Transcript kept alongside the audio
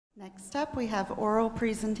Next up, we have oral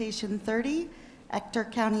presentation 30, Ector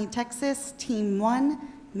County, Texas, Team 1,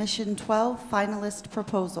 Mission 12, Finalist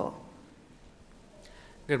Proposal.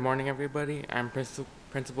 Good morning, everybody. I'm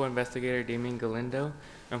Principal Investigator Damien Galindo.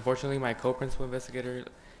 Unfortunately, my co-principal investigator,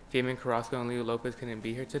 Fabian Carrasco and Leo Lopez, couldn't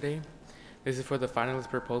be here today. This is for the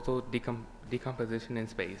Finalist Proposal, Decomposition in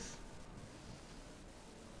Space.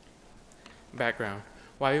 Background.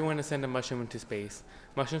 Why we want to send a mushroom into space.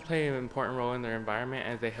 Mushrooms play an important role in their environment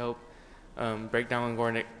as they help break down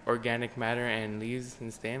organic matter and leaves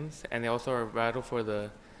and stems, and they also are vital for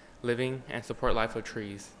the living and support life of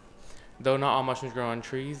trees. Though not all mushrooms grow on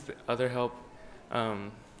trees, other help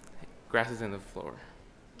grasses in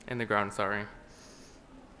the ground, sorry.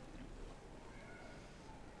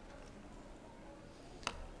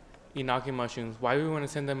 Enoki mushrooms, why we want to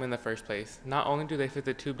send them in the first place. Not only do they fit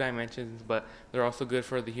the two dimensions, but they're also good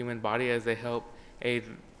for the human body as they help aid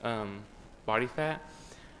body fat,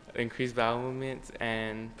 increase bowel movements,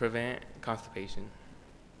 and prevent constipation.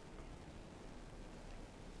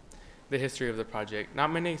 The history of the project. Not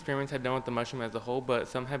many experiments have done with the mushroom as a whole, but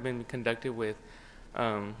some have been conducted with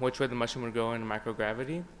which way the mushroom would go in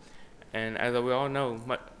microgravity. And as we all know,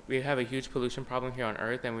 we have a huge pollution problem here on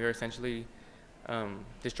Earth, and we are essentially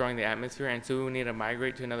destroying the atmosphere, and so we need to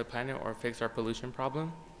migrate to another planet or fix our pollution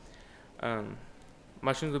problem.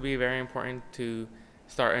 Mushrooms will be very important to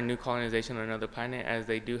start a new colonization on another planet, as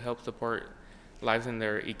they do help support lives in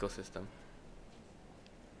their ecosystem.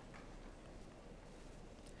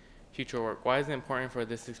 Future work. Why is it important for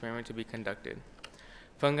this experiment to be conducted?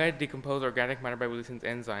 Fungi decompose organic matter by releasing an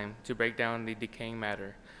enzyme to break down the decaying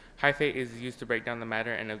matter. Hyphate is used to break down the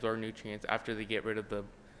matter and absorb nutrients after they get rid of the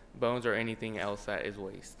bones or anything else that is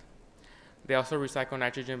waste. They also recycle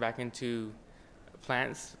nitrogen back into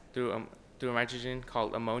plants through nitrogen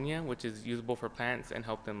called ammonia, which is usable for plants and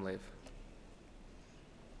help them live.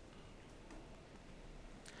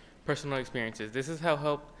 Personal experiences. This has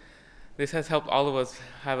helped all of us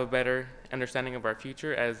have a better understanding of our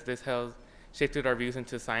future, as this has shifted our views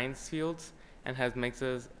into science fields and had made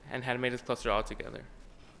us closer all together.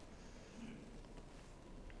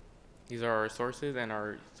 These are our sources and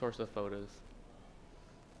our source of photos.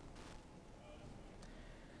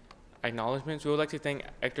 Acknowledgements. We would like to thank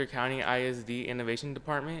Ector County ISD Innovation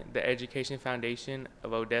Department, the Education Foundation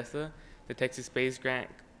of Odessa, the Texas Space Grant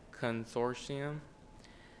Consortium,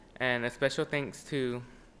 and a special thanks to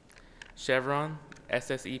Chevron,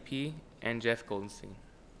 SSEP, and Jeff Goldstein.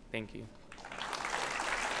 Thank you.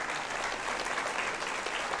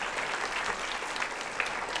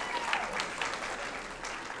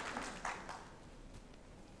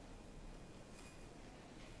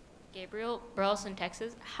 Gabriel, Burleson,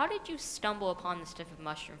 Texas. How did you stumble upon this type of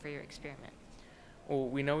mushroom for your experiment? Well,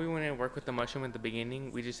 we know we wanted to work with the mushroom at the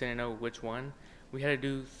beginning. We just didn't know which one. We had to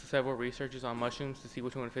do several researches on mushrooms to see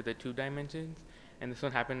which one would fit the two dimensions, and this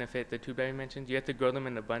one happened to fit the two dimensions. You have to grow them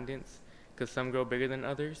in abundance because some grow bigger than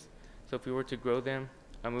others. So if we were to grow them,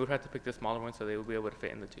 we would have to pick the smaller ones so they would be able to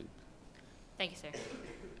fit in the tube. Thank you, sir.